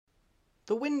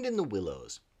The Wind in the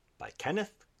Willows by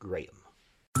Kenneth Graham.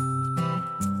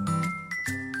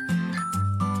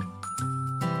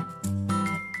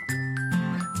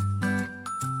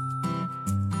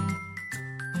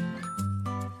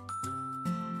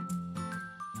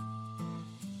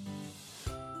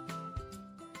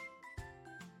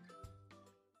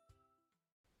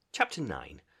 Chapter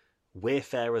 9.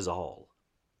 Wayfarers All.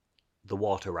 The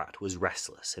water rat was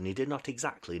restless, and he did not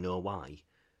exactly know why.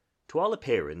 To all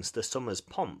appearance the summer's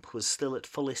pomp was still at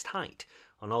fullest height,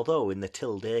 and although in the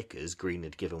tilled acres green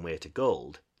had given way to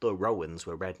gold, though rowans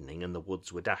were reddening and the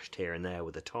woods were dashed here and there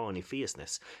with a tawny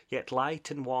fierceness, yet light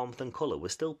and warmth and colour were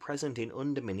still present in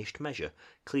undiminished measure,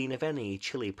 clean of any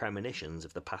chilly premonitions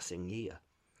of the passing year.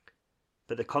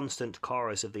 But the constant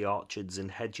chorus of the orchards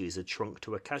and hedges had shrunk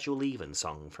to a casual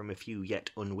evensong from a few yet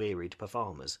unwearied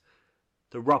performers.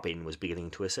 The robin was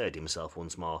beginning to assert himself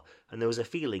once more, and there was a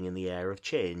feeling in the air of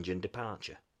change and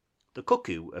departure. The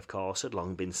cuckoo, of course, had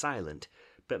long been silent,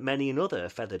 but many another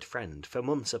feathered friend, for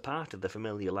months a part of the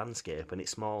familiar landscape and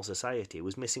its small society,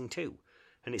 was missing too,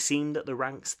 and it seemed that the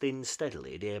ranks thinned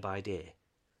steadily day by day.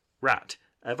 Rat,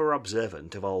 ever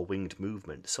observant of all winged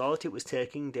movement, saw that it was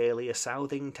taking daily a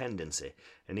southing tendency,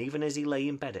 and even as he lay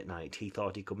in bed at night he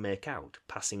thought he could make out,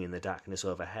 passing in the darkness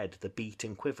overhead, the beat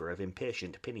and quiver of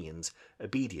impatient pinions,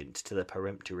 obedient to the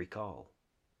peremptory call.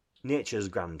 Nature's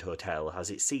grand hotel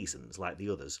has its seasons, like the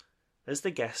others. As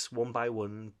the guests, one by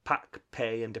one, pack,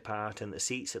 pay, and depart, and the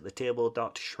seats at the table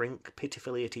d'hote shrink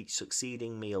pitifully at each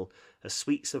succeeding meal, as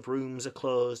suites of rooms are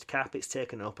closed, carpets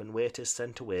taken up, and waiters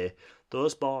sent away,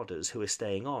 those boarders who are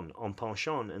staying on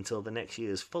pension until the next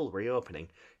year's full reopening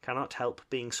cannot help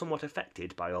being somewhat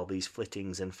affected by all these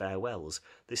flittings and farewells,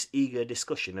 this eager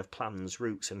discussion of plans,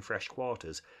 routes, and fresh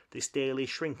quarters, this daily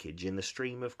shrinkage in the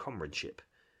stream of comradeship.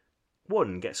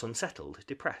 One gets unsettled,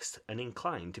 depressed, and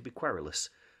inclined to be querulous.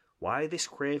 Why this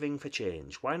craving for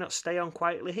change? Why not stay on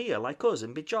quietly here, like us,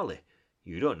 and be jolly?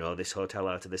 You don't know this hotel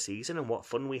out of the season, and what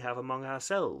fun we have among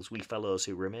ourselves, we fellows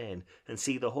who remain, and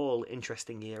see the whole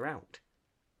interesting year out.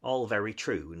 All very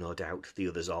true, no doubt, the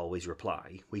others always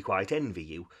reply. We quite envy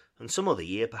you, and some other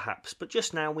year perhaps, but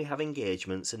just now we have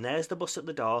engagements, and there's the bus at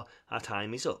the door, our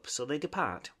time is up, so they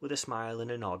depart, with a smile and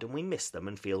a nod, and we miss them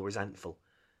and feel resentful.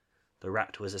 The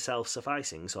rat was a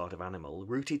self-sufficing sort of animal,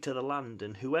 rooted to the land,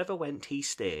 and whoever went he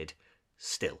stayed.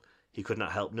 Still, he could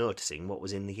not help noticing what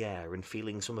was in the air and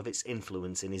feeling some of its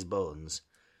influence in his bones.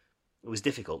 It was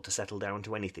difficult to settle down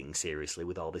to anything seriously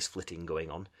with all this flitting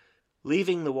going on.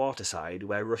 Leaving the waterside,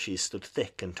 where rushes stood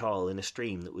thick and tall in a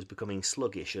stream that was becoming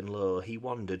sluggish and low, he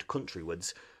wandered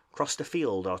countrywards, crossed a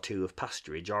field or two of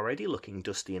pasturage already looking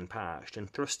dusty and parched, and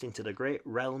thrust into the great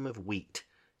realm of wheat,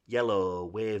 yellow,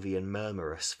 wavy, and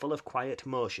murmurous, full of quiet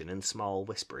motion and small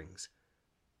whisperings.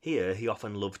 Here he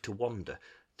often loved to wander,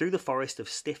 through the forest of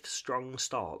stiff, strong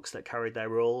stalks that carried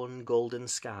their own golden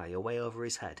sky away over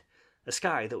his head, a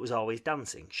sky that was always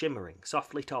dancing, shimmering,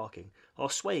 softly talking, or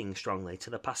swaying strongly to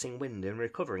the passing wind and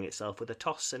recovering itself with a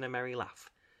toss and a merry laugh.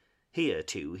 Here,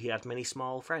 too, he had many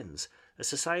small friends, a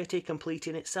society complete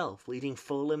in itself, leading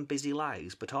full and busy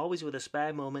lives, but always with a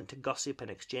spare moment to gossip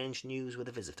and exchange news with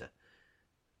a visitor.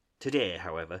 Today,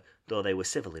 however, though they were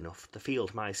civil enough, the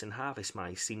field mice and harvest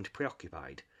mice seemed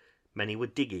preoccupied. Many were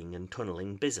digging and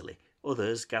tunnelling busily,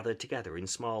 others, gathered together in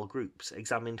small groups,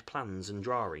 examined plans and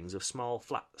drawings of small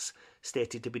flats,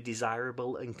 stated to be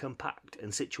desirable and compact,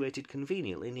 and situated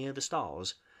conveniently near the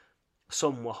stores.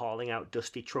 Some were hauling out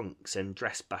dusty trunks and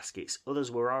dress baskets, others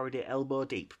were already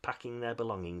elbow-deep packing their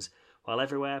belongings, while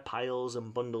everywhere piles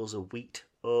and bundles of wheat,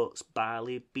 oats,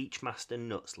 barley, beechmast, and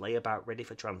nuts lay about ready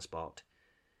for transport.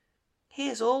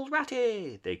 "Here's old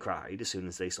Ratty!" they cried as soon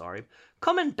as they saw him.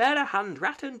 "Come and bear a hand,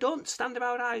 Rat, and don't stand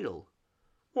about idle."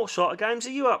 "What sort of games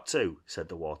are you up to?" said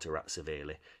the water rat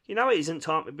severely. "You know it isn't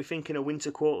time to be thinking of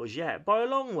winter quarters yet, by a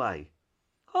long way."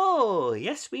 "Oh,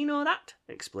 yes, we know that,"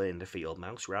 explained the field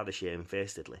mouse rather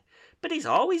shamefacedly. "But it's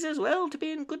always as well to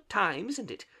be in good time,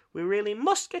 isn't it? We really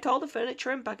must get all the furniture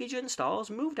and baggage and stores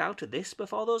moved out of this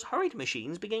before those horrid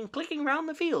machines begin clicking round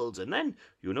the fields, and then,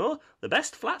 you know, the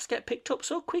best flats get picked up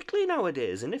so quickly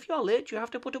nowadays, and if you're late you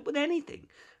have to put up with anything,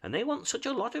 and they want such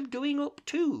a lot of doing up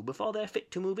too before they're fit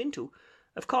to move into.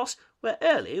 Of course, we're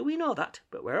early, we know that,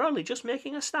 but we're only just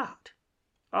making a start."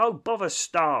 "Oh, bother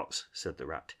starts," said the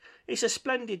rat. "It's a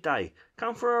splendid day.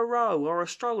 Come for a row or a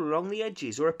stroll along the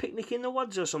edges, or a picnic in the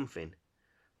woods or something."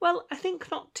 "Well, I think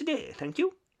not today, thank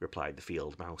you," replied the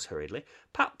field mouse hurriedly.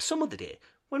 "Perhaps some other day,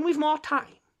 when we've more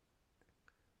time."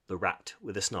 The rat,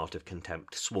 with a snort of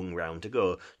contempt, swung round to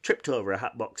go, tripped over a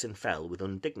hat box and fell with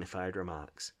undignified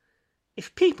remarks.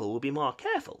 "If people would be more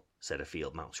careful," said a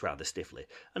field mouse rather stiffly.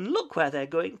 "And look where they're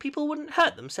going. People wouldn't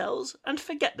hurt themselves and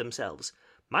forget themselves.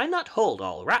 Mind that hold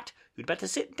all, Rat. You'd better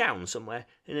sit down somewhere.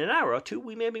 In an hour or two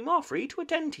we may be more free to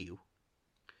attend to you."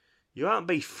 "You won't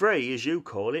be free, as you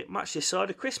call it, much this side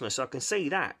of Christmas, I can see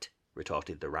that,"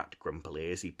 retorted the Rat grumpily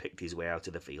as he picked his way out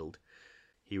of the field.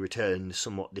 He returned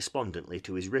somewhat despondently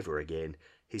to his river again,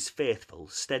 his faithful,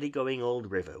 steady-going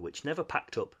old river which never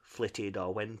packed up, flitted,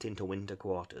 or went into winter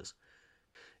quarters.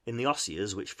 In the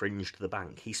osiers which fringed the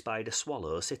bank he spied a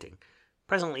swallow sitting.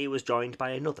 Presently it was joined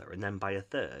by another, and then by a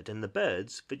third, and the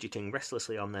birds, fidgeting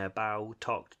restlessly on their bough,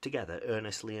 talked together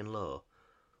earnestly and low.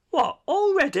 "What,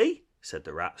 already?" said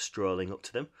the Rat, strolling up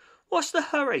to them. "What's the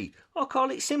hurry? I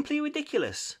call it simply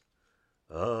ridiculous."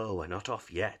 "Oh, we're not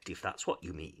off yet, if that's what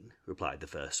you mean," replied the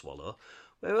first swallow.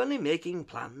 "We're only making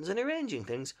plans and arranging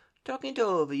things, talking it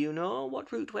over, you know,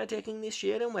 what route we're taking this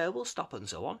year and where we'll stop and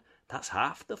so on. That's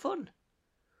half the fun."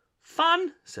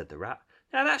 "Fun?" said the Rat.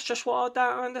 "Now that's just what I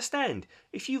don't understand.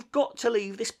 If you've got to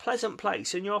leave this pleasant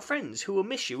place and your friends who will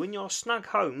miss you in your snug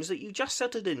homes that you've just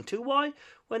settled into, why,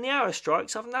 when the hour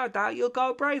strikes, I've no doubt you'll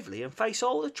go bravely and face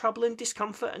all the trouble and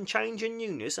discomfort and change and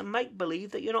newness and make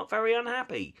believe that you're not very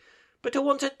unhappy. But to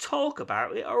want to talk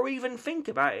about it or even think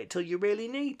about it till you really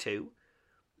need to—"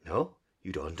 "No,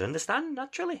 you don't understand,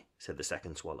 naturally," said the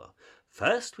second swallow.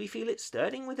 "First we feel it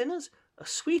stirring within us, a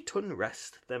sweet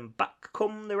unrest, then back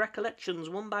come the recollections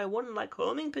one by one like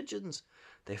homing pigeons.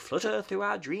 They flutter through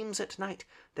our dreams at night,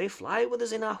 they fly with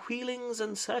us in our wheelings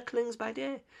and circlings by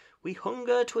day. We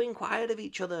hunger to inquire of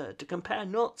each other, to compare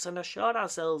notes and assure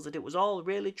ourselves that it was all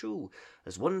really true,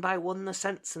 as one by one the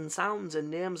scents and sounds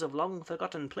and names of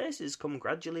long-forgotten places come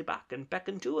gradually back and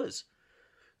beckon to us."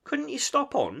 "Couldn't you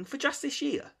stop on for just this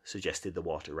year?" suggested the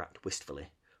Water Rat wistfully.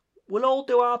 "We'll all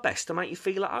do our best to make you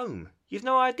feel at home. You've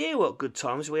no idea what good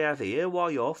times we have here while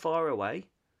you're far away."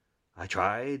 "I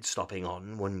tried stopping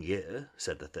on 1 year,"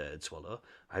 said the third swallow.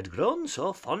 "I'd grown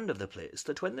so fond of the place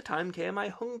that when the time came I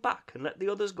hung back and let the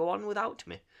others go on without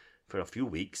me. For a few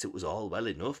weeks it was all well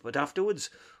enough, but afterwards,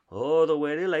 oh, the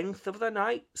weary length of the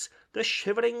nights, the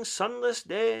shivering sunless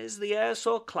days, the air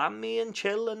so clammy and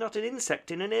chill and not an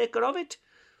insect in an acre of it.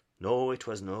 No, it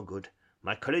was no good.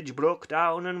 My courage broke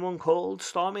down, and one cold,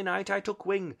 stormy night I took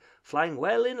wing, flying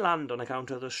well inland on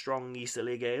account of the strong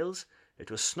easterly gales. It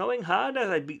was snowing hard as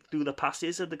I beat through the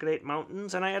passes of the great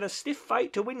mountains, and I had a stiff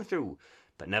fight to win through.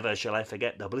 But never shall I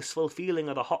forget the blissful feeling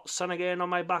of the hot sun again on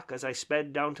my back as I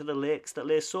sped down to the lakes that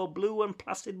lay so blue and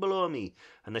placid below me,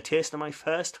 and the taste of my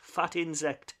first fat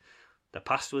insect. The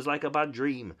past was like a bad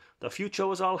dream. The future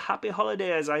was all happy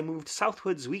holiday as I moved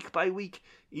southwards week by week,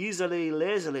 easily,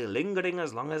 lazily, lingering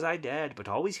as long as I dared, but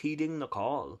always heeding the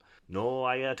call. No,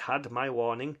 I had had my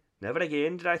warning. Never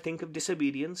again did I think of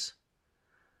disobedience."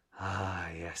 "Ah,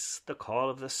 yes, the call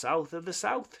of the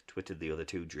south, twittered the other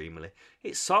two dreamily.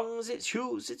 "Its songs, its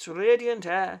hues, its radiant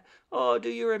air. Oh, do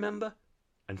you remember?"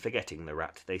 And forgetting the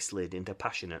Rat, they slid into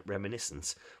passionate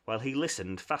reminiscence, while he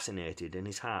listened fascinated and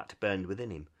his heart burned within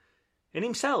him. In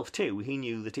himself, too, he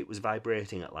knew that it was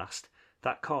vibrating at last,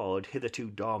 that chord hitherto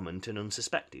dormant and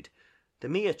unsuspected. The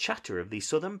mere chatter of these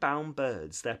southern-bound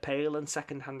birds, their pale and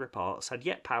second-hand reports, had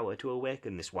yet power to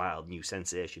awaken this wild new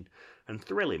sensation, and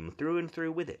thrill him through and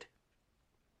through with it.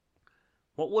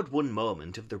 What would one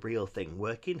moment of the real thing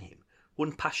work in him?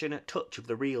 One passionate touch of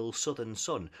the real southern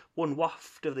sun, one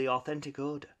waft of the authentic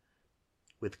odour?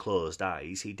 With closed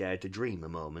eyes he dared to dream a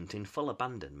moment in full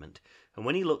abandonment, and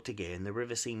when he looked again the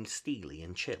river seemed steely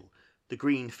and chill, the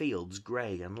green fields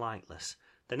grey and lightless.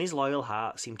 Then his loyal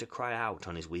heart seemed to cry out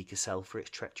on his weaker self for its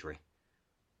treachery.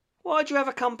 "Why'd you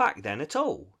ever come back then at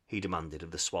all?" he demanded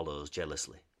of the swallows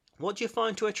jealously. "What do you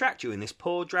find to attract you in this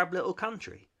poor drab little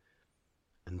country?"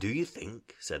 "And do you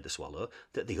think," said the swallow,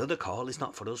 "that the other call is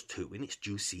not for us too in its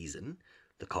due season?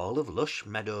 The call of lush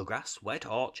meadow grass, wet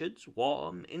orchards,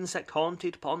 warm,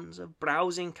 insect-haunted ponds, of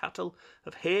browsing cattle,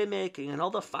 of haymaking, and all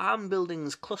the farm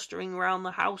buildings clustering round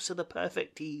the house of the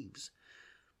perfect eaves."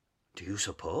 "Do you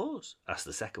suppose," asked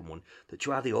the second one, "that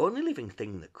you are the only living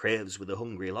thing that craves with a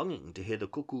hungry longing to hear the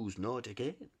cuckoo's note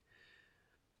again?"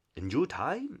 "In due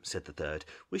time," said the third,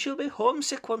 "we shall be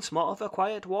homesick once more for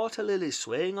quiet water lilies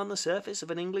swaying on the surface of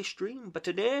an English stream, but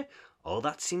today all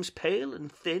that seems pale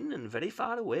and thin and very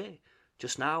far away.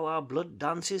 Just now our blood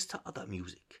dances to other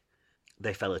music."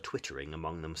 They fell a-twittering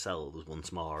among themselves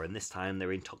once more, and this time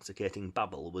their intoxicating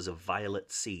babble was of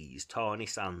violet seas, tawny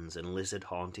sands, and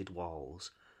lizard-haunted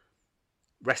walls.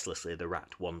 Restlessly the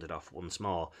Rat wandered off once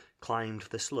more, climbed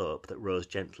the slope that rose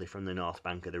gently from the north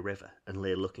bank of the river, and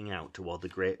lay looking out toward the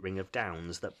great ring of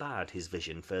downs that barred his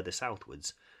vision further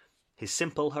southwards. His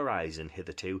simple horizon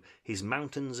hitherto, his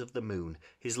mountains of the moon,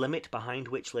 his limit behind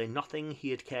which lay nothing he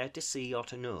had cared to see or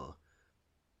to know.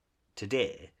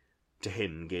 Today, to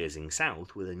him gazing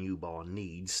south with a newborn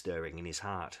need stirring in his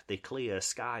heart, the clear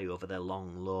sky over their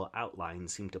long, low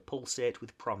outlines seemed to pulsate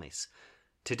with promise.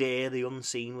 Today the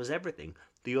unseen was everything,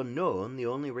 the unknown the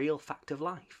only real fact of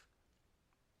life.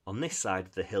 On this side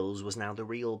of the hills was now the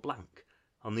real blank.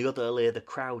 On the other lay the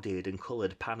crowded and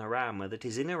coloured panorama that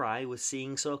his inner eye was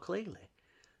seeing so clearly.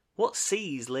 What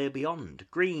seas lay beyond,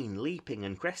 green, leaping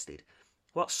and crested?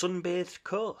 What sunbathed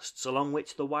coasts along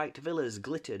which the white villas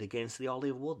glittered against the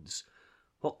olive woods?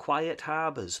 What quiet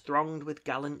harbours thronged with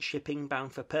gallant shipping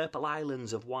bound for purple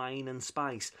islands of wine and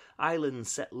spice,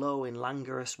 islands set low in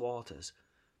languorous waters?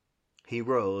 He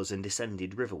rose and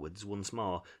descended riverwards once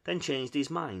more, then changed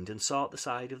his mind and sought the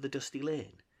side of the dusty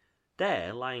lane.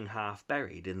 There, lying half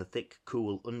buried in the thick,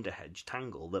 cool underhedge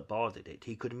tangle that bordered it,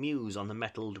 he could muse on the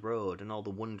metalled road and all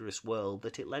the wondrous world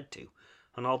that it led to,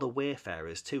 and all the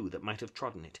wayfarers, too, that might have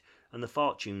trodden it, and the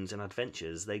fortunes and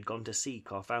adventures they'd gone to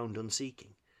seek or found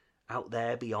unseeking. Out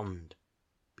there beyond.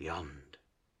 Beyond.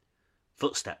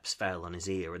 Footsteps fell on his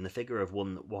ear, and the figure of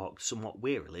one that walked somewhat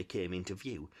wearily came into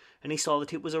view, and he saw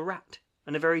that it was a rat,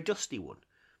 and a very dusty one.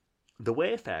 The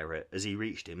wayfarer, as he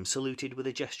reached him, saluted with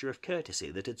a gesture of courtesy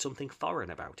that had something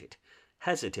foreign about it,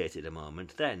 hesitated a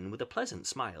moment, then, with a pleasant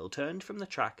smile, turned from the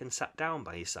track and sat down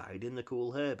by his side in the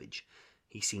cool herbage.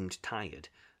 He seemed tired,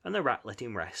 and the rat let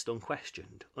him rest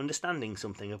unquestioned, understanding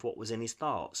something of what was in his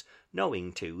thoughts,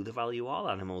 knowing, too, the value all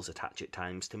animals attach at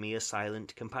times to mere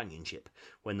silent companionship,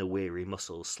 when the weary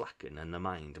muscles slacken and the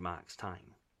mind marks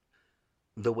time.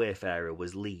 The wayfarer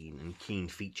was lean and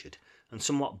keen-featured, and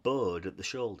somewhat bowed at the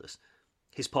shoulders.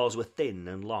 His paws were thin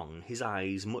and long, his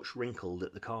eyes much wrinkled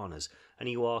at the corners, and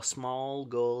he wore small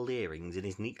gold earrings in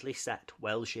his neatly set,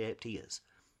 well-shaped ears.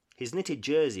 His knitted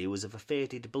jersey was of a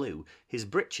faded blue, his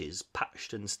breeches,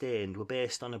 patched and stained, were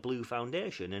based on a blue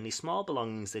foundation, and his small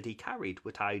belongings that he carried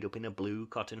were tied up in a blue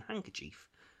cotton handkerchief.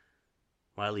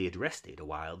 While he had rested a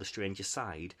while, the stranger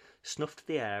sighed, snuffed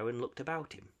the air, and looked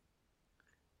about him.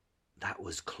 "That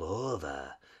was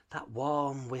clover, that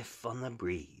warm whiff on the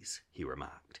breeze," he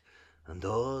remarked, "and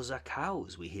those are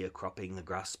cows we hear cropping the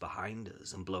grass behind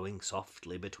us and blowing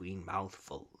softly between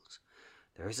mouthfuls.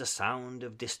 There is a sound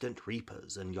of distant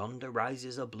reapers, and yonder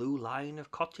rises a blue line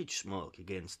of cottage smoke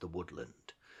against the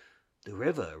woodland. The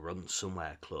river runs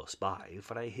somewhere close by,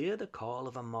 for I hear the call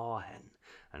of a moorhen,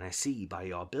 and I see by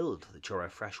your build that you're a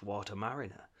freshwater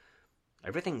mariner.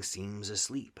 Everything seems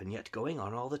asleep, and yet going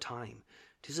on all the time.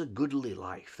 'Tis a goodly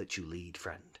life that you lead,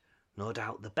 friend. No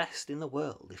doubt the best in the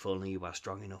world, if only you are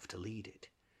strong enough to lead it."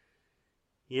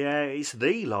 "Yeah, it's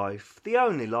the life, the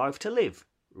only life to live,"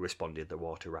 responded the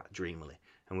water-rat dreamily,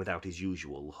 and without his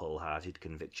usual whole-hearted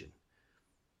conviction.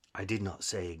 "I did not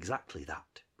say exactly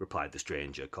that," replied the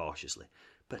stranger cautiously,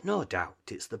 "but no doubt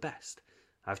it's the best.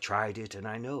 I've tried it, and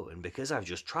I know, and because I've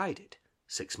just tried it,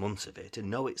 6 months of it, and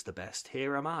know it's the best,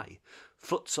 here am I,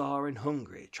 footsore and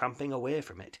hungry, tramping away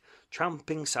from it,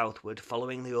 tramping southward,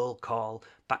 following the old call,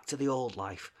 back to the old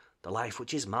life, the life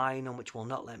which is mine and which will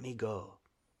not let me go."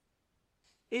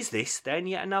 "Is this, then,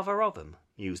 yet another of 'em?"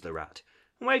 mused the rat.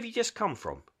 "And where have you just come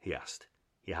from?" he asked.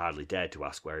 He hardly dared to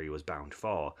ask where he was bound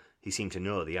for. He seemed to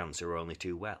know the answer only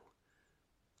too well.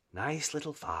 "Nice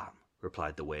little farm,"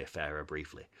 replied the wayfarer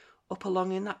briefly. "Up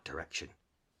along in that direction."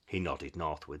 He nodded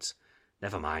northwards.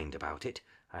 "Never mind about it.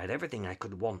 I had everything I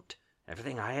could want,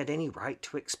 everything I had any right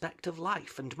to expect of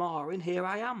life, and more, and here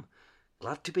I am.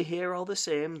 Glad to be here all the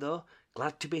same, though,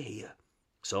 glad to be here.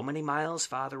 So many miles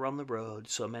farther on the road,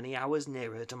 so many hours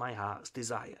nearer to my heart's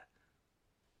desire."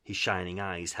 His shining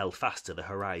eyes held fast to the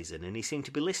horizon, and he seemed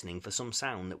to be listening for some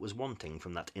sound that was wanting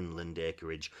from that inland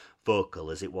acreage,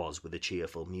 vocal as it was with the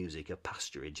cheerful music of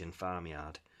pasturage and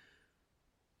farmyard.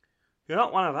 "You're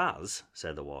not one of us,"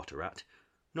 said the water-rat,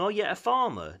 "nor yet a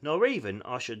farmer, nor even,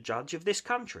 I should judge, of this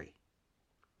country."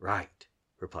 "Right,"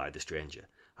 replied the stranger.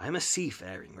 "I am a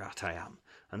seafaring rat, I am,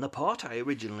 and the port I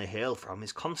originally hail from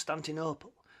is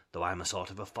Constantinople, though I am a sort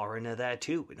of a foreigner there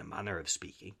too, in a manner of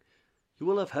speaking. You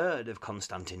will have heard of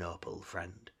Constantinople,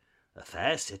 friend, a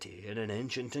fair city and an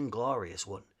ancient and glorious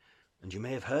one, and you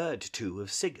may have heard, too,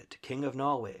 of Sigurd, King of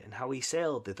Norway, and how he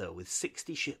sailed thither with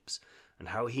 60 ships, and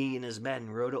how he and his men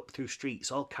rode up through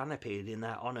streets all canopied in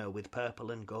their honour with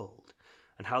purple and gold,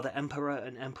 and how the Emperor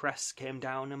and Empress came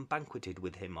down and banqueted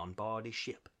with him on board his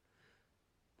ship.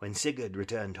 When Sigurd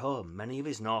returned home, many of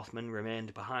his Northmen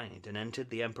remained behind and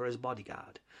entered the Emperor's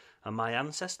bodyguard, and my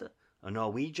ancestor, a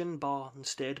Norwegian born,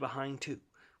 stayed behind too,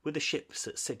 with the ships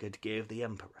that Sigurd gave the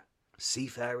Emperor.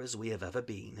 Seafarers we have ever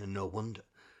been, and no wonder,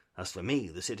 As for me,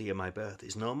 the city of my birth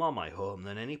is no more my home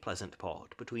than any pleasant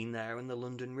port between there and the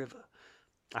London River.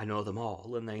 I know them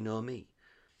all, and they know me.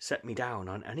 Set me down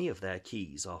on any of their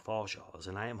quays or foreshores,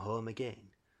 and I am home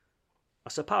again." "I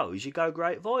suppose you go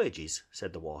great voyages,"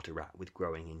 said the Water Rat with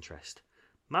growing interest.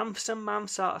 "Months and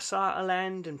months out of sight of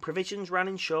land, and provisions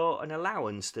running short, and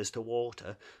allowances to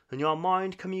water, and your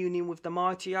mind communing with the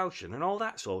mighty ocean, and all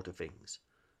that sort of things."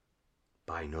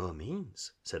 "By no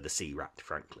means," said the Sea Rat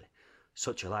frankly.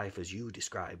 "Such a life as you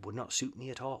describe would not suit me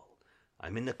at all.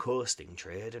 I'm in the coasting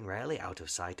trade, and rarely out of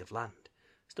sight of land.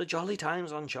 It's the jolly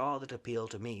times on shore that appeal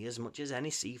to me as much as any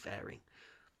seafaring.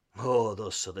 Oh,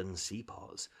 those southern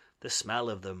seaports! The smell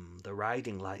of them, the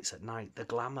riding lights at night, the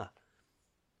glamour."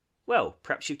 "Well,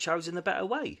 perhaps you've chosen the better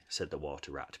way," said the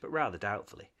Water Rat, but rather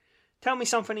doubtfully. "Tell me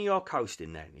something of your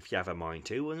coasting then, if you have a mind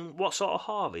to, and what sort of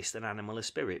harvest an animal of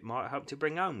spirit might hope to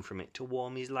bring home from it to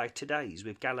warm his later days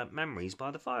with gallant memories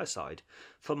by the fireside.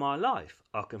 For my life,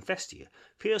 I'll confess to you,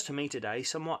 feels to me today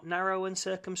somewhat narrow and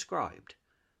circumscribed."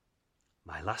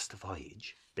 "My last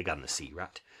voyage," began the Sea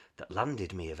Rat, "that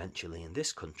landed me eventually in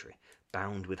this country,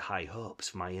 bound with high hopes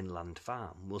for my inland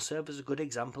farm, will serve as a good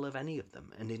example of any of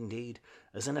them, and indeed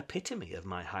as an epitome of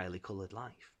my highly coloured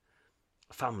life.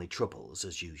 Family troubles,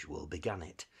 as usual, began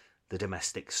it. The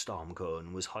domestic storm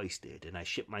cone was hoisted, and I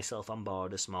shipped myself on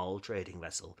board a small trading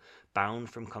vessel,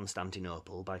 bound from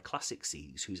Constantinople by classic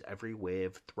seas whose every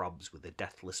wave throbs with a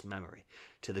deathless memory,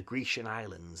 to the Grecian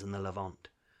islands and the Levant.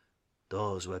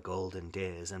 Those were golden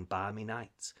days and balmy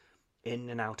nights, in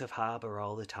and out of harbour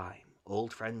all the time,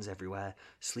 old friends everywhere,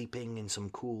 sleeping in some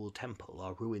cool temple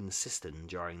or ruined cistern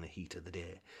during the heat of the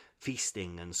day,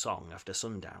 feasting and song after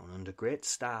sundown under great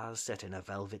stars set in a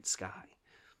velvet sky.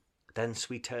 Thence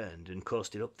we turned and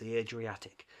coasted up the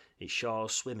Adriatic, its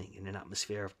shores swimming in an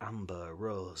atmosphere of amber,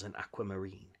 rose, and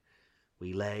aquamarine.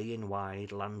 We lay in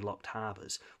wide, landlocked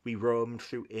harbours, we roamed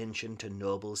through ancient and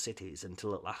noble cities,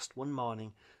 until at last one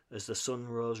morning, as the sun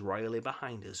rose royally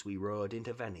behind us, we rode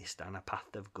into Venice down a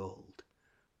path of gold.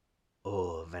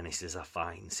 Oh, Venice is a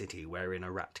fine city wherein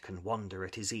a rat can wander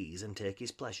at his ease and take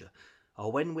his pleasure,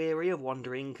 or when weary of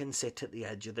wandering can sit at the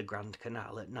edge of the Grand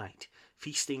Canal at night,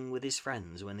 feasting with his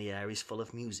friends when the air is full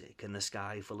of music and the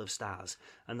sky full of stars,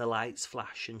 and the lights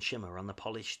flash and shimmer on the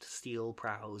polished steel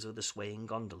prows of the swaying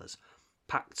gondolas,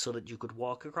 packed so that you could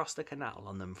walk across the canal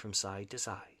on them from side to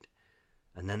side.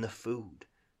 And then the food.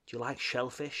 Do you like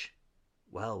shellfish?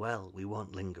 Well, well, we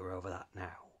won't linger over that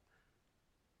now."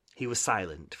 He was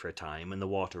silent for a time, and the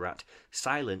Water Rat,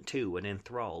 silent too and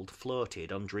enthralled,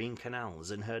 floated on dream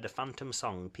canals and heard a phantom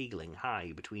song pealing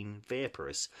high between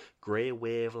vaporous, grey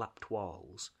wave-lapped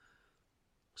walls.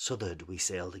 "Southward we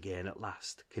sailed again at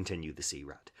last," continued the Sea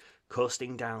Rat,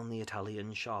 "coasting down the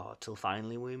Italian shore till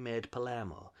finally we made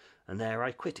Palermo, and there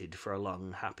I quitted for a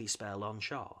long, happy spell on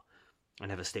shore. I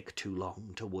never stick too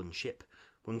long to one ship.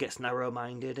 One gets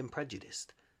narrow-minded and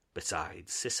prejudiced.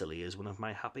 Besides, Sicily is one of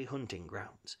my happy hunting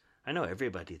grounds. I know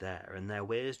everybody there, and their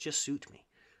ways just suit me.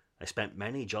 I spent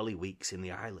many jolly weeks in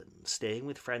the islands, staying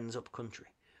with friends up country.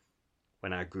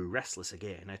 When I grew restless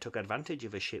again, I took advantage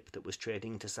of a ship that was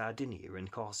trading to Sardinia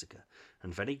and Corsica,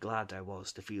 and very glad I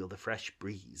was to feel the fresh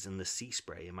breeze and the sea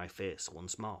spray in my face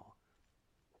once more."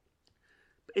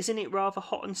 "But isn't it rather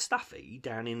hot and stuffy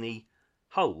down in the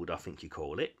hold, I think you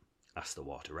call it?" asked the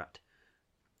Water Rat.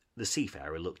 The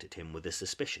seafarer looked at him with the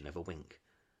suspicion of a wink.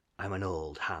 "I'm an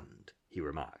old hand," he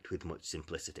remarked with much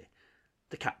simplicity.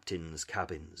 "The captain's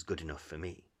cabin's good enough for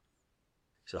me."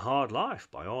 "It's a hard life,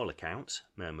 by all accounts,"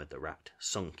 murmured the Rat,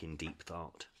 sunk in deep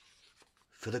thought.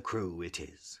 "For the crew it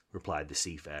is," replied the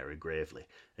seafarer gravely,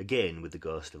 again with the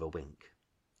ghost of a wink.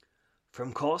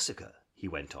 "From Corsica," he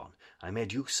went on, "I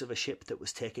made use of a ship that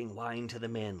was taking wine to the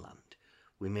mainland.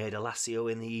 We made a lassio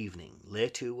in the evening, lay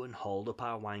to and hauled up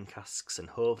our wine casks and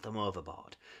hove them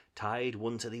overboard, tied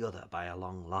one to the other by a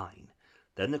long line.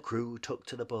 Then the crew took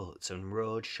to the boats and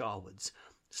rowed shorewards,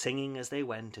 singing as they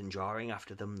went and drawing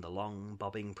after them the long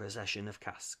bobbing procession of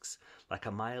casks, like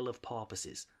a mile of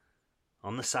porpoises.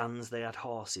 On the sands they had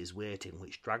horses waiting,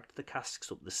 which dragged the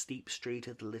casks up the steep street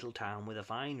of the little town with a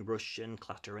fine rush and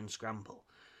clatter and scramble.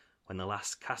 When the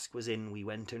last cask was in, we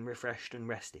went and refreshed and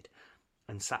rested,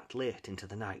 and sat late into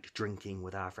the night drinking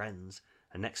with our friends,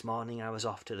 and next morning I was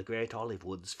off to the great olive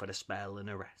woods for a spell and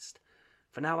a rest.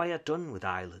 For now I had done with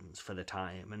islands for the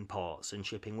time, and ports and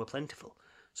shipping were plentiful,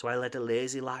 so I led a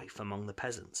lazy life among the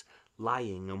peasants,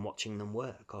 lying and watching them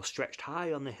work, or stretched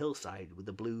high on the hillside with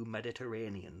the blue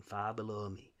Mediterranean far below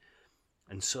me.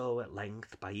 And so at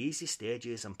length, by easy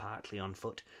stages and partly on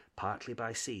foot, partly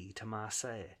by sea, to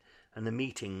Marseille, and the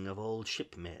meeting of old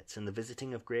shipmates and the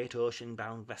visiting of great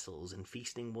ocean-bound vessels and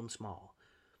feasting once more.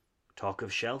 Talk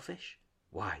of shellfish?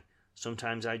 Why,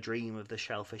 sometimes I dream of the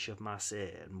shellfish of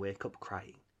Marseille and wake up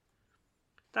crying."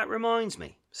 "That reminds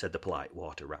me," said the polite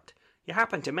water rat. "You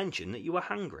happened to mention that you were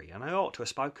hungry, and I ought to have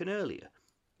spoken earlier.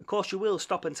 Of course you will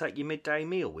stop and take your midday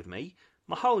meal with me.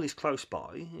 My hole is close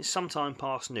by, it's some time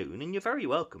past noon, and you're very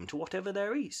welcome to whatever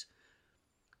there is."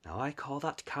 "Now I call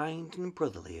that kind and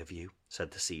brotherly of you,"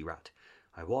 said the sea rat.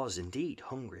 "I was indeed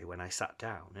hungry when I sat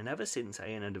down, and ever since I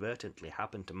inadvertently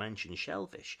happened to mention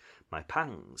shellfish, my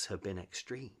pangs have been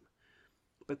extreme.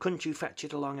 But couldn't you fetch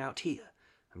it along out here?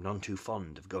 I'm none too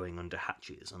fond of going under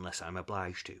hatches unless I'm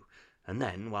obliged to, and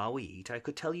then, while we eat, I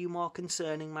could tell you more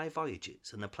concerning my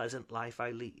voyages and the pleasant life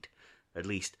I lead. At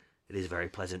least, it is very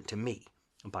pleasant to me,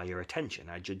 and by your attention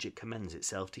I judge it commends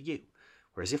itself to you,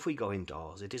 whereas if we go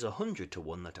indoors, it is 100 to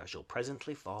 1 that I shall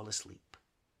presently fall asleep."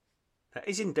 "That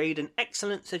is indeed an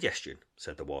excellent suggestion,"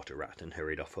 said the water rat, and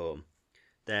hurried off home.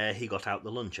 There he got out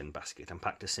the luncheon basket and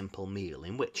packed a simple meal,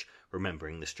 in which,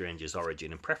 remembering the stranger's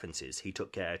origin and preferences, he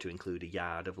took care to include a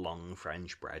yard of long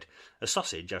French bread, a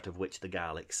sausage out of which the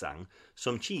garlic sang,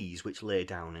 some cheese which lay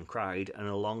down and cried, and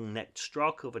a long-necked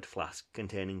straw-covered flask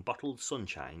containing bottled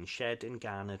sunshine shed and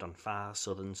garnered on far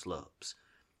southern slopes.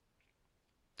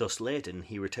 Thus laden,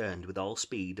 he returned with all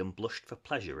speed, and blushed for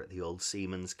pleasure at the old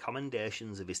seaman's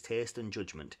commendations of his taste and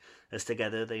judgment, as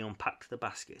together they unpacked the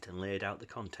basket and laid out the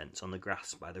contents on the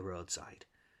grass by the roadside.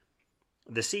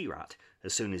 The sea rat,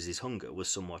 as soon as his hunger was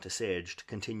somewhat assuaged,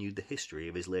 continued the history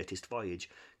of his latest voyage,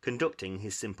 conducting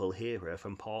his simple hearer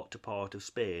from port to port of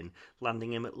Spain,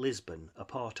 landing him at Lisbon,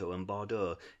 Oporto, and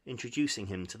Bordeaux, introducing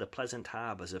him to the pleasant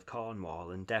harbours of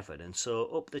Cornwall and Devon, and so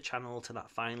up the channel to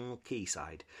that final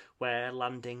quayside, where,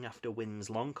 landing after winds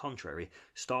long contrary,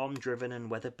 storm-driven and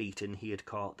weather-beaten, he had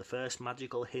caught the first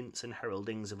magical hints and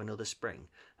heraldings of another spring,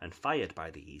 and, fired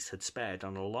by these, had sped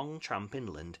on a long tramp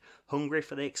inland, hungry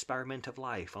for the experiment of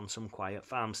life on some quiet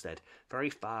farmstead,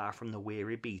 very far from the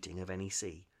weary beating of any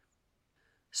sea.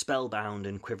 Spellbound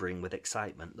and quivering with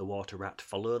excitement, the water rat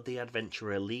followed the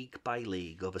adventurer league by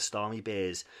league over stormy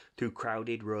bays, through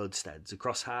crowded roadsteads,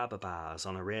 across harbour bars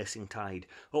on a racing tide,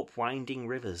 up winding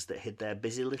rivers that hid their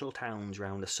busy little towns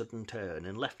round a sudden turn,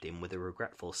 and left him with a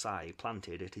regretful sigh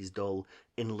planted at his dull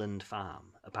inland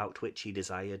farm, about which he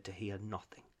desired to hear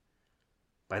nothing.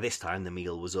 By this time the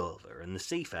meal was over, and the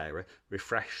seafarer,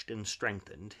 refreshed and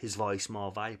strengthened, his voice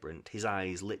more vibrant, his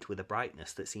eyes lit with a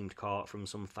brightness that seemed caught from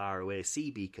some faraway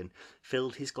sea-beacon,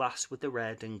 filled his glass with the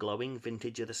red and glowing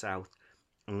vintage of the south,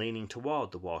 and leaning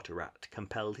toward the water rat,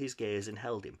 compelled his gaze and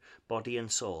held him, body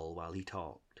and soul, while he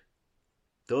talked.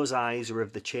 Those eyes were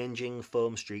of the changing,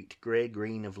 foam-streaked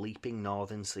grey-green of leaping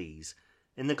northern seas.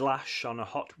 In the glass shone a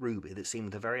hot ruby that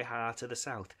seemed the very heart of the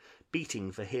south,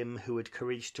 beating for him who had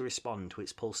courage to respond to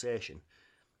its pulsation.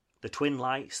 The twin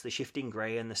lights, the shifting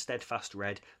grey and the steadfast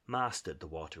red, mastered the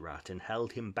water rat and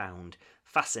held him bound,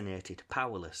 fascinated,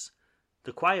 powerless.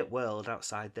 The quiet world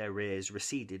outside their rays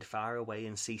receded far away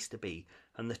and ceased to be,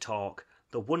 and the talk,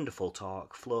 the wonderful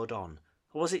talk, flowed on.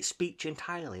 Was it speech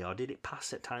entirely, or did it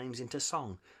pass at times into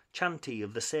song? Chanty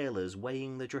of the sailors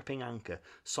weighing the dripping anchor,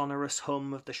 sonorous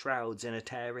hum of the shrouds in a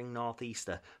tearing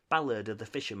northeaster, ballad of the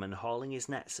fisherman hauling his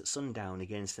nets at sundown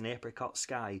against an apricot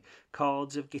sky,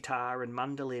 chords of guitar and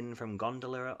mandolin from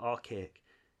gondola or cake.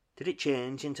 Did it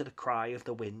change into the cry of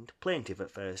the wind, plaintive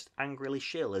at first, angrily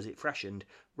shrill as it freshened,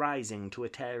 rising to a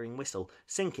tearing whistle,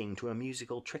 sinking to a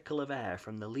musical trickle of air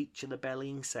from the leach of the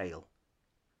bellying sail?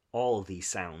 All these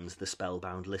sounds the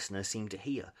spellbound listener seemed to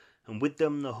hear, and with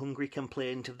them the hungry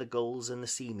complaint of the gulls and the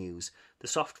sea-mews, the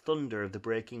soft thunder of the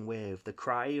breaking wave, the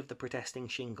cry of the protesting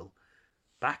shingle.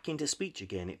 Back into speech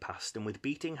again it passed, and with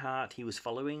beating heart he was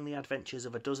following the adventures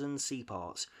of a dozen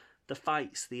seaports, the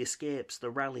fights, the escapes, the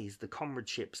rallies, the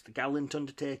comradeships, the gallant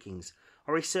undertakings,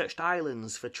 or he searched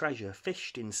islands for treasure,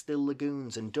 fished in still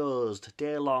lagoons, and dozed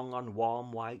day long on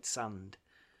warm white sand.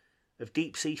 Of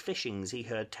deep-sea fishings he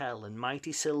heard tell, and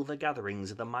mighty silver gatherings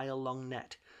of the mile-long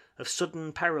net, of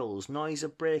sudden perils, noise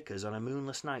of breakers on a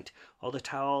moonless night, or the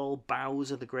tall bows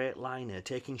of the great liner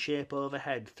taking shape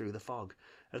overhead through the fog,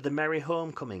 of the merry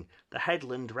homecoming, the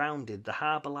headland rounded, the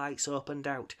harbour lights opened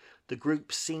out, the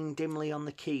groups seen dimly on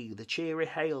the quay, the cheery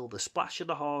hail, the splash of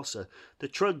the hawser, the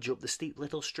trudge up the steep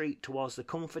little street towards the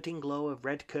comforting glow of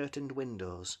red-curtained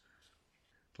windows.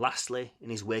 Lastly, in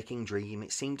his waking dream,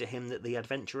 it seemed to him that the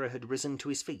adventurer had risen to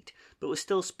his feet, but was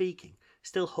still speaking,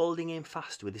 still holding him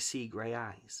fast with his sea-grey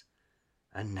eyes.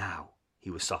 "And now," he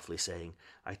was softly saying,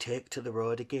 "I take to the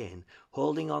road again,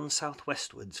 holding on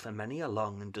south-westwards for many a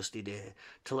long and dusty day,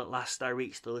 till at last I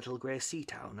reach the little grey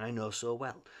sea-town I know so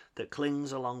well, that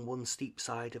clings along one steep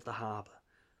side of the harbour.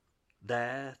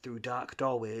 There, through dark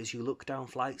doorways, you look down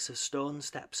flights of stone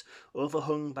steps,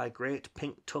 overhung by great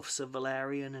pink tufts of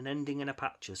valerian and ending in a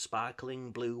patch of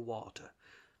sparkling blue water.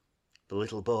 The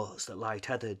little boats that lie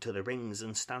tethered to the rings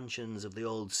and stanchions of the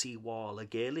old sea wall are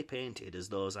gaily painted as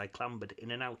those I clambered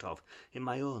in and out of in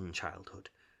my own childhood.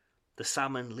 The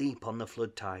salmon leap on the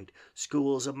flood tide,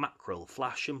 schools of mackerel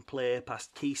flash and play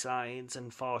past quaysides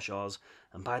and foreshores,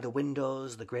 and by the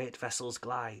windows the great vessels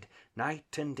glide,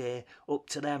 night and day, up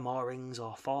to their moorings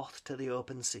or forth to the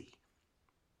open sea.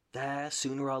 There,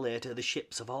 sooner or later, the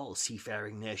ships of all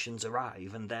seafaring nations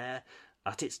arrive, and there,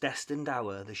 at its destined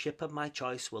hour, the ship of my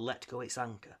choice will let go its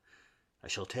anchor. I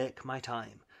shall take my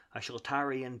time, I shall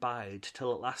tarry and bide,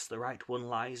 till at last the right one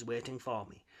lies waiting for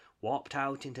me, warped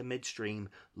out into midstream,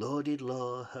 loaded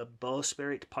low, her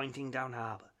bowsprit pointing down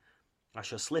harbour. I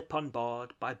shall slip on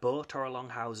board, by boat or along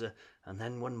hawser, and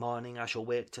then one morning I shall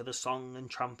wake to the song and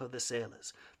tramp of the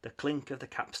sailors, the clink of the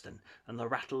capstan, and the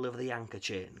rattle of the anchor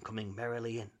chain coming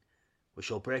merrily in. We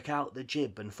shall break out the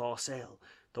jib and foresail.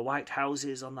 The white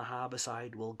houses on the harbour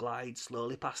side will glide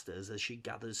slowly past us as she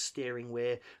gathers steering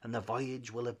way, and the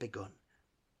voyage will have begun.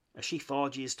 As she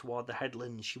forges toward the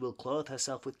headlands, she will clothe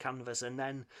herself with canvas, and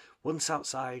then, once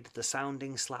outside, the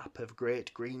sounding slap of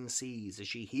great green seas as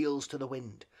she heels to the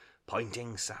wind,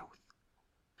 pointing south.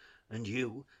 And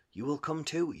you will come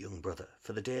too, young brother,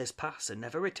 for the days pass and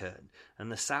never return,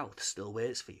 and the south still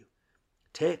waits for you.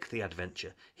 Take the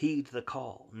adventure, heed the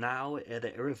call, now ere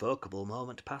the irrevocable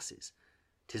moment passes.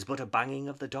 'Tis but a banging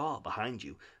of the door behind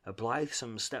you, a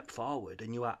blithesome step forward,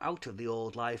 and you are out of the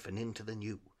old life and into the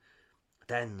new.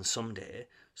 Then some day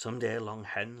long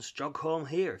hence, jog home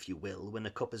here if you will, when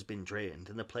the cup has been drained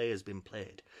and the play has been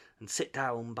played, and sit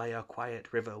down by your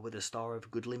quiet river with a store of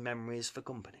goodly memories for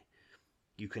company.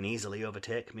 You can easily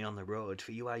overtake me on the road,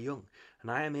 for you are young,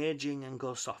 and I am ageing and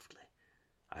go softly.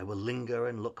 I will linger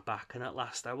and look back, and at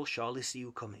last I will surely see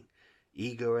you coming,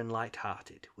 eager and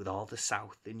light-hearted, with all the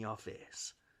south in your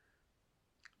face."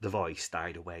 The voice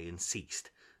died away and ceased,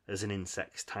 as an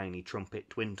insect's tiny trumpet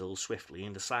dwindled swiftly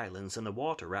into silence, and the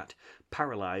water-rat,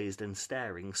 paralysed and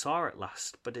staring, saw at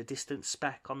last but a distant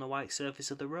speck on the white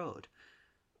surface of the road.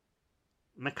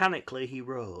 Mechanically he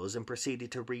rose and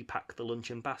proceeded to repack the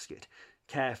luncheon basket,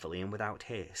 carefully and without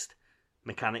haste.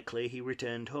 Mechanically he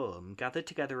returned home, gathered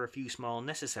together a few small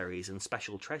necessaries and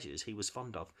special treasures he was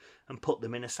fond of, and put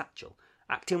them in a satchel,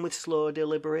 acting with slow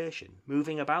deliberation,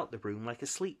 moving about the room like a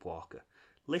sleepwalker,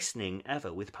 listening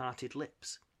ever with parted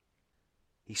lips.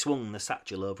 He swung the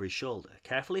satchel over his shoulder,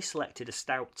 carefully selected a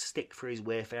stout stick for his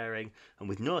wayfaring, and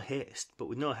with no haste, but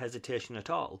with no hesitation at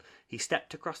all, he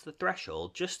stepped across the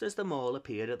threshold just as the mole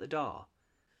appeared at the door.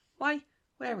 "Why,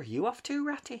 where are you off to,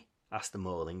 Ratty?" asked the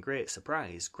mole in great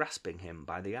surprise, grasping him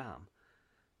by the arm.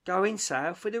 "Going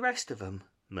south with the rest of 'em,"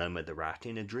 murmured the rat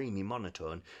in a dreamy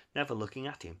monotone, never looking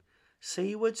at him.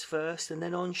 "Seawards first, and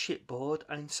then on shipboard,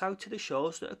 and so to the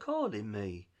shores that are calling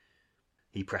me."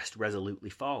 He pressed resolutely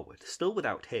forward, still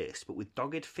without haste, but with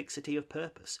dogged fixity of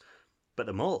purpose. But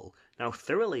the mole, now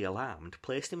thoroughly alarmed,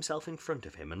 placed himself in front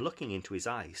of him, and looking into his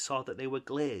eyes, saw that they were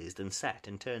glazed and set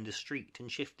and turned a streaked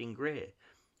and shifting grey.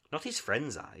 Not his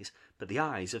friend's eyes, but the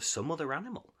eyes of some other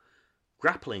animal.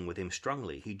 Grappling with him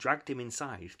strongly, he dragged him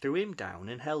inside, threw him down,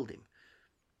 and held him.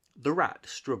 The rat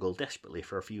struggled desperately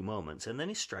for a few moments, and then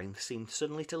his strength seemed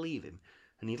suddenly to leave him,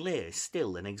 and he lay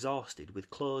still and exhausted, with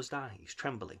closed eyes,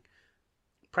 trembling.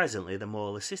 Presently the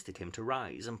mole assisted him to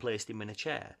rise and placed him in a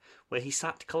chair, where he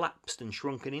sat collapsed and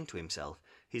shrunken into himself,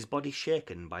 his body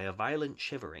shaken by a violent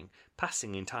shivering,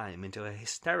 passing in time into a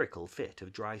hysterical fit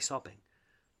of dry sobbing.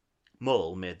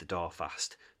 Mole made the door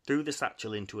fast, threw the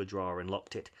satchel into a drawer and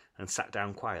locked it, and sat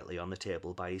down quietly on the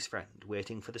table by his friend,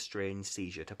 waiting for the strange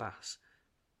seizure to pass.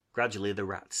 Gradually the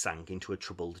rat sank into a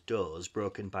troubled doze,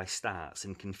 broken by starts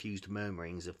and confused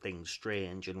murmurings of things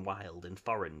strange and wild and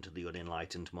foreign to the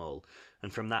unenlightened mole,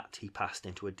 and from that he passed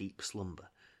into a deep slumber.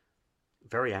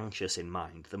 Very anxious in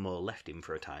mind, the mole left him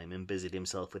for a time and busied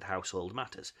himself with household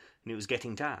matters, and it was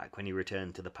getting dark when he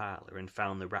returned to the parlour and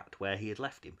found the rat where he had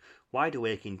left him, wide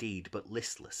awake indeed, but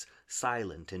listless,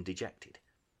 silent, and dejected.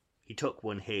 He took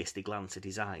one hasty glance at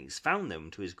his eyes, found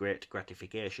them, to his great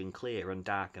gratification, clear and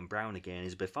dark and brown again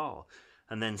as before,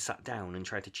 and then sat down and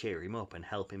tried to cheer him up and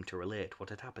help him to relate what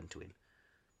had happened to him.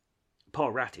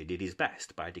 Poor Ratty did his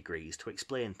best, by degrees, to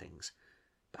explain things.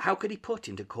 But how could he put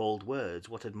into cold words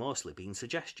what had mostly been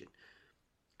suggestion?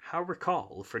 How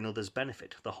recall, for another's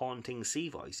benefit, the haunting sea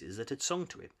voices that had sung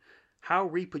to him? How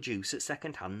reproduce at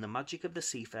second hand the magic of the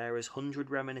seafarer's 100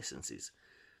 reminiscences?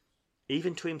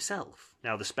 Even to himself,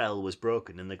 now the spell was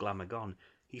broken and the glamour gone,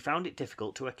 he found it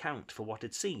difficult to account for what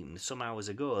had seemed, some hours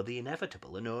ago, the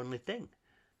inevitable and only thing.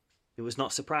 It was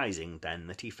not surprising, then,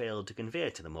 that he failed to convey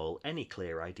to the mole any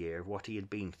clear idea of what he had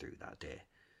been through that day.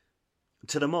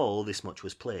 To the mole this much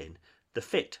was plain. The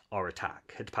fit, or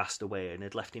attack, had passed away and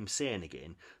had left him sane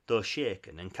again, though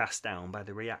shaken and cast down by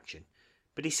the reaction.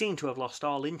 But he seemed to have lost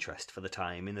all interest for the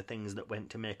time in the things that went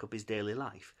to make up his daily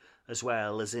life, as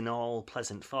well as in all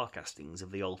pleasant forecastings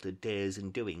of the altered days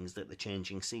and doings that the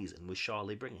changing season was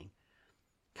surely bringing.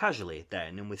 Casually,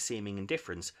 then, and with seeming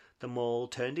indifference, the mole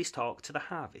turned his talk to the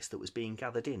harvest that was being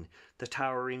gathered in, the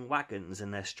towering waggons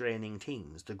and their straining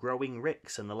teams, the growing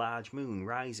ricks and the large moon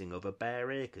rising over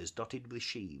bare acres dotted with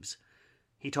sheaves.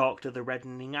 He talked of the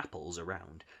reddening apples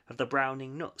around, of the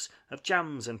browning nuts, of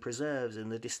jams and preserves and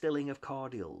the distilling of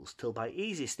cordials, till by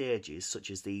easy stages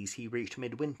such as these he reached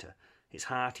midwinter, its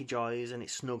hearty joys and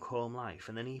its snug home life,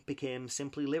 and then he became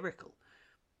simply lyrical.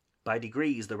 By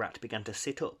degrees the rat began to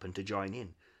sit up and to join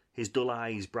in. His dull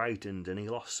eyes brightened and he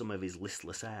lost some of his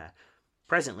listless air.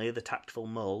 Presently the tactful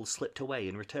mole slipped away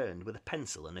and returned with a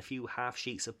pencil and a few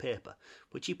half-sheets of paper,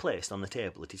 which he placed on the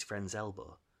table at his friend's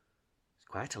elbow. "It's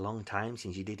quite a long time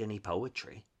since you did any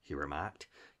poetry," he remarked.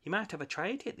 "You might have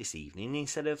tried it this evening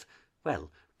instead of,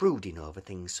 brooding over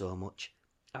things so much.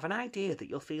 I've an idea that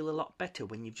you'll feel a lot better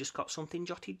when you've just got something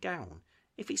jotted down,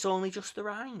 if it's only just the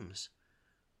rhymes."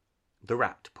 The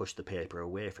rat pushed the paper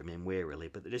away from him wearily,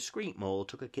 but the discreet mole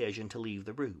took occasion to leave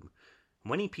the room.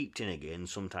 When he peeped in again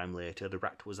some time later, the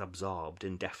rat was absorbed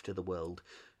and deaf to the world,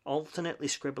 alternately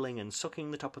scribbling and sucking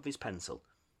the top of his pencil.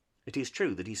 It is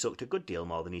true that he sucked a good deal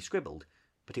more than he scribbled,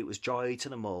 but it was joy to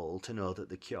the mole to know that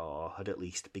the cure had at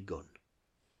least begun.